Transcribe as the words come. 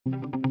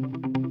Question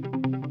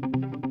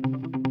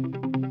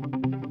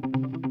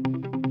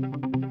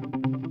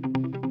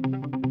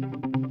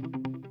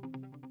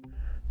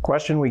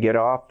we get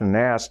often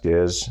asked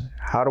is,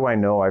 how do I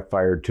know I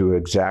fired to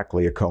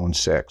exactly a cone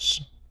 6?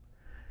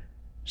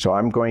 So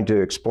I'm going to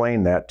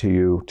explain that to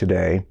you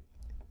today,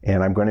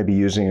 and I'm going to be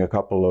using a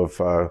couple of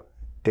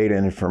data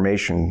and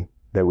information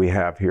that we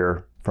have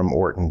here from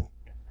Orton.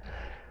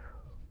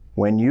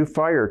 When you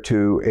fire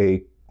to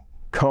a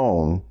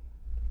cone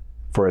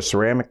for a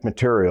ceramic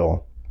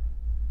material,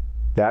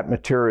 that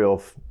material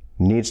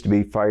needs to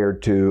be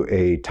fired to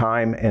a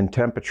time and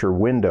temperature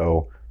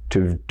window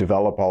to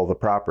develop all the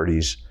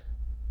properties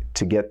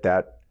to get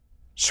that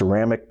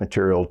ceramic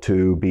material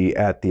to be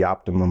at the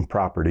optimum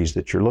properties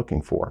that you're looking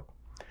for.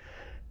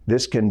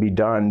 This can be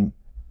done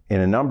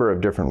in a number of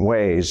different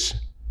ways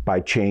by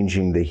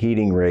changing the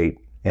heating rate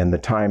and the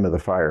time of the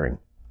firing.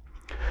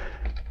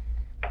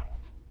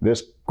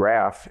 This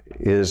graph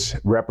is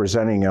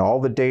representing all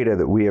the data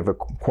that we have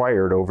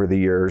acquired over the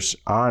years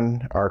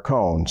on our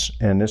cones,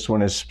 and this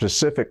one is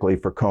specifically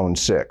for cone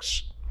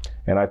 6.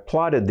 And I've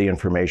plotted the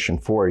information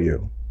for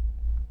you.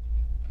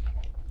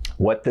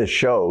 What this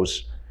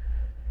shows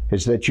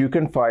is that you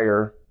can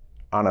fire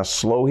on a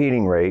slow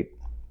heating rate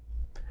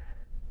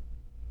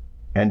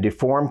and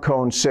deform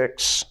cone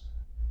 6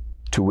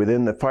 to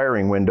within the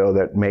firing window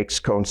that makes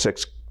cone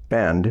 6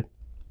 bend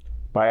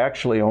by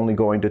actually only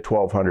going to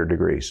 1200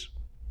 degrees.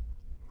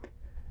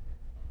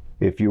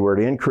 If you were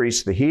to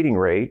increase the heating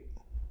rate,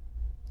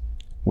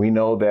 we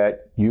know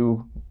that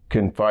you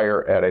can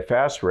fire at a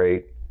fast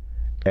rate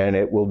and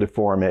it will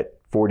deform it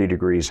 40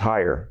 degrees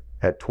higher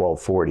at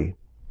 1240.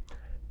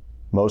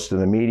 Most of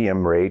the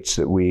medium rates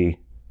that we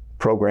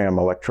program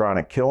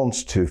electronic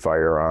kilns to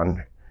fire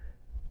on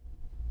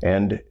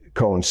end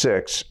cone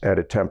 6 at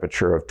a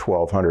temperature of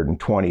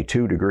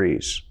 1222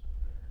 degrees,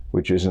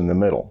 which is in the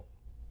middle.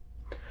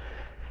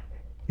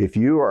 If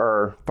you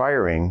are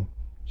firing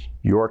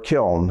your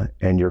kiln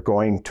and you're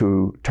going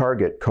to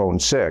target cone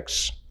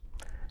 6,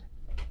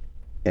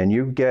 and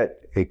you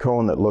get a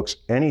cone that looks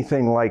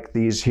anything like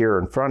these here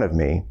in front of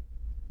me,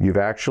 you've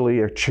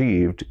actually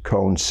achieved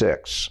cone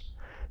 6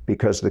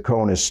 because the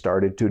cone has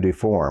started to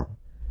deform.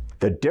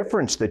 The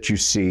difference that you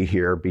see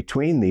here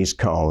between these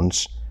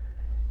cones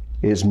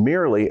is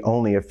merely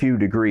only a few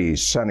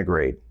degrees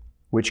centigrade,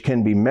 which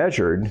can be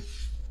measured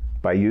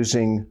by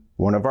using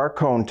one of our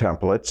cone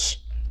templates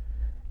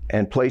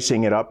and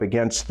placing it up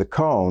against the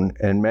cone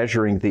and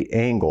measuring the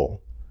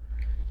angle.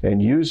 And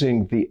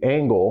using the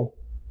angle,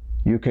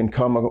 you can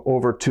come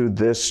over to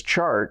this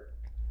chart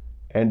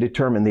and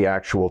determine the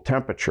actual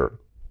temperature.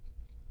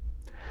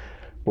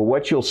 But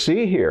what you'll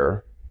see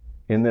here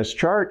in this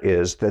chart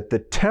is that the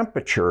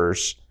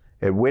temperatures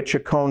at which a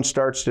cone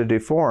starts to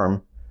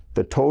deform,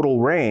 the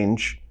total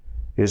range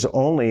is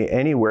only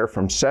anywhere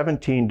from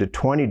 17 to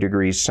 20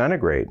 degrees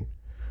centigrade.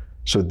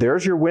 So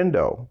there's your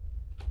window.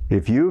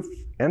 If you've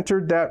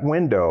entered that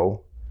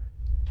window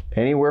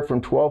anywhere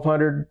from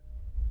 1200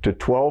 to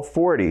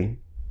 1240,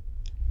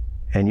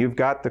 and you've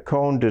got the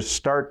cone to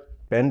start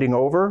bending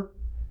over,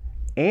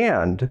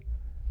 and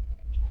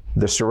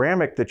the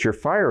ceramic that you're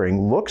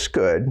firing looks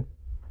good,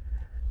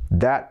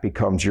 that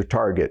becomes your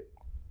target